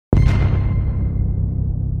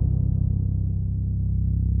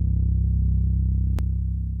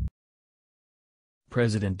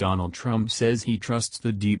President Donald Trump says he trusts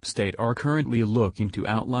the deep state are currently looking to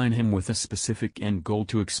outline him with a specific end goal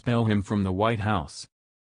to expel him from the White House.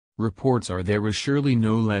 Reports are there was surely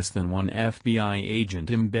no less than one FBI agent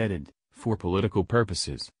embedded, for political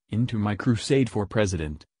purposes, into my crusade for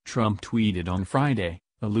president, Trump tweeted on Friday,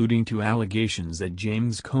 alluding to allegations that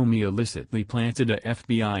James Comey illicitly planted a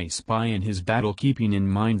FBI spy in his battle, keeping in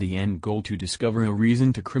mind the end goal to discover a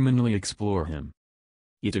reason to criminally explore him.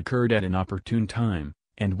 It occurred at an opportune time,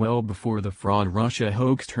 and well before the fraud Russia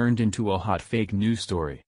hoax turned into a hot fake news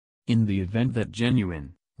story. In the event that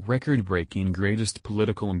genuine, record-breaking greatest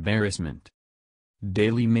political embarrassment.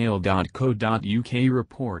 DailyMail.co.uk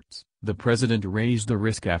reports, the president raised the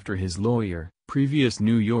risk after his lawyer, previous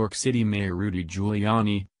New York City Mayor Rudy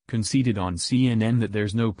Giuliani, conceded on CNN that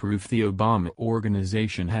there's no proof the Obama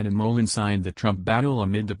organization had a mole inside the Trump battle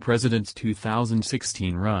amid the president's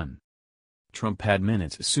 2016 run. Trump had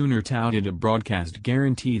minutes sooner touted a broadcast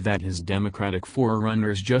guarantee that his Democratic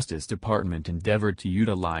forerunner's Justice Department endeavored to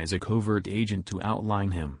utilize a covert agent to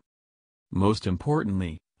outline him. Most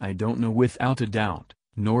importantly, I don't know without a doubt,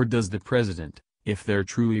 nor does the president, if there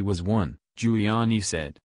truly was one, Giuliani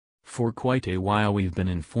said. For quite a while we've been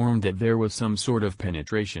informed that there was some sort of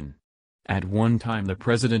penetration. At one time the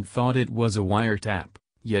president thought it was a wiretap,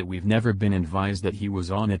 yet we've never been advised that he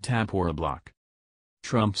was on a tap or a block.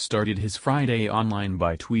 Trump started his Friday online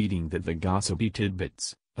by tweeting that the gossipy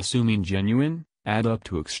tidbits, assuming genuine, add up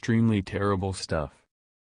to extremely terrible stuff.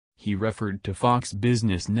 He referred to Fox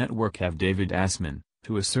Business Network have David Assman,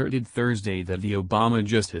 who asserted Thursday that the Obama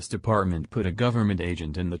Justice Department put a government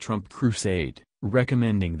agent in the Trump crusade,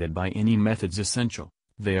 recommending that by any methods essential,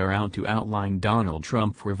 they are out to outline Donald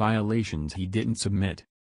Trump for violations he didn't submit.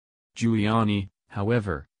 Giuliani,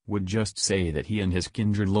 however, would just say that he and his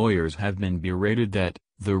kindred lawyers have been berated that,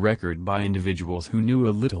 the record by individuals who knew a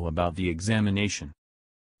little about the examination.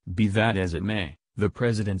 Be that as it may, the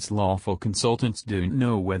president's lawful consultants don't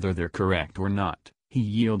know whether they're correct or not, he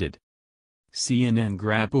yielded. CNN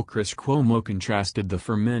grapple Chris Cuomo contrasted the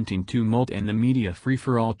fermenting tumult and the media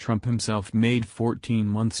free-for-all Trump himself made 14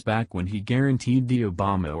 months back when he guaranteed the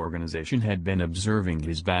Obama organization had been observing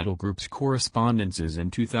his battle group's correspondences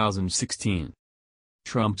in 2016.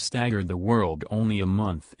 Trump staggered the world only a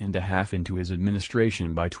month and a half into his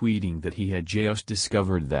administration by tweeting that he had just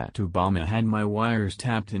discovered that Obama had my wires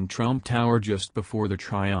tapped in Trump Tower just before the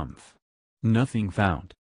triumph. Nothing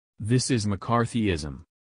found. This is McCarthyism.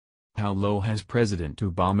 How low has President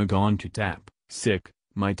Obama gone to tap,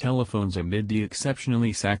 my telephones amid the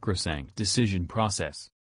exceptionally sacrosanct decision process?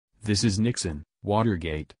 This is Nixon,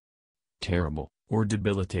 Watergate. Terrible, or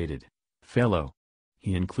debilitated, fellow.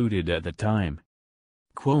 He included at the time.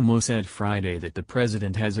 Cuomo said Friday that the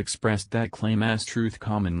president has expressed that claim as truth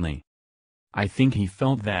commonly. I think he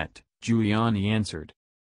felt that, Giuliani answered.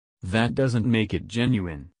 That doesn't make it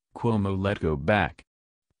genuine, Cuomo let go back.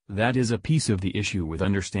 That is a piece of the issue with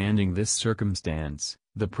understanding this circumstance,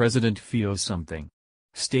 the president feels something.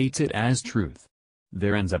 States it as truth.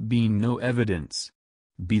 There ends up being no evidence.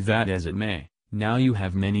 Be that as it may, now you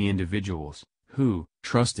have many individuals, who,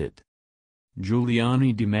 trust it.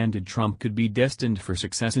 Giuliani demanded Trump could be destined for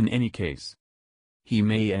success in any case. He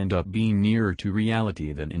may end up being nearer to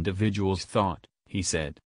reality than individuals thought, he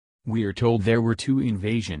said. We're told there were 2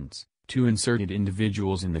 invasions, 2 inserted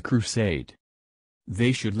individuals in the crusade.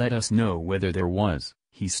 They should let us know whether there was,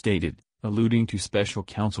 he stated, alluding to special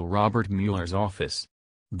counsel Robert Mueller's office.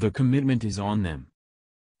 The commitment is on them.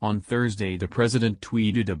 On Thursday the president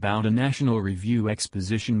tweeted about a National Review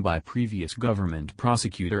exposition by previous government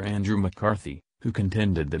prosecutor Andrew McCarthy, who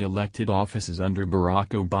contended that elected offices under Barack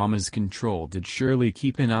Obama's control did surely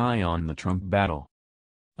keep an eye on the Trump battle.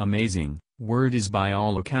 Amazing, word is by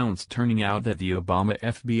all accounts turning out that the Obama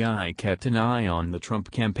FBI kept an eye on the Trump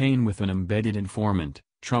campaign with an embedded informant,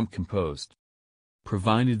 Trump composed.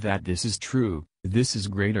 Provided that this is true, this is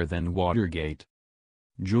greater than Watergate.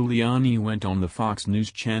 Giuliani went on the Fox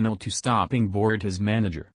News channel to stopping board his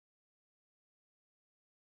manager,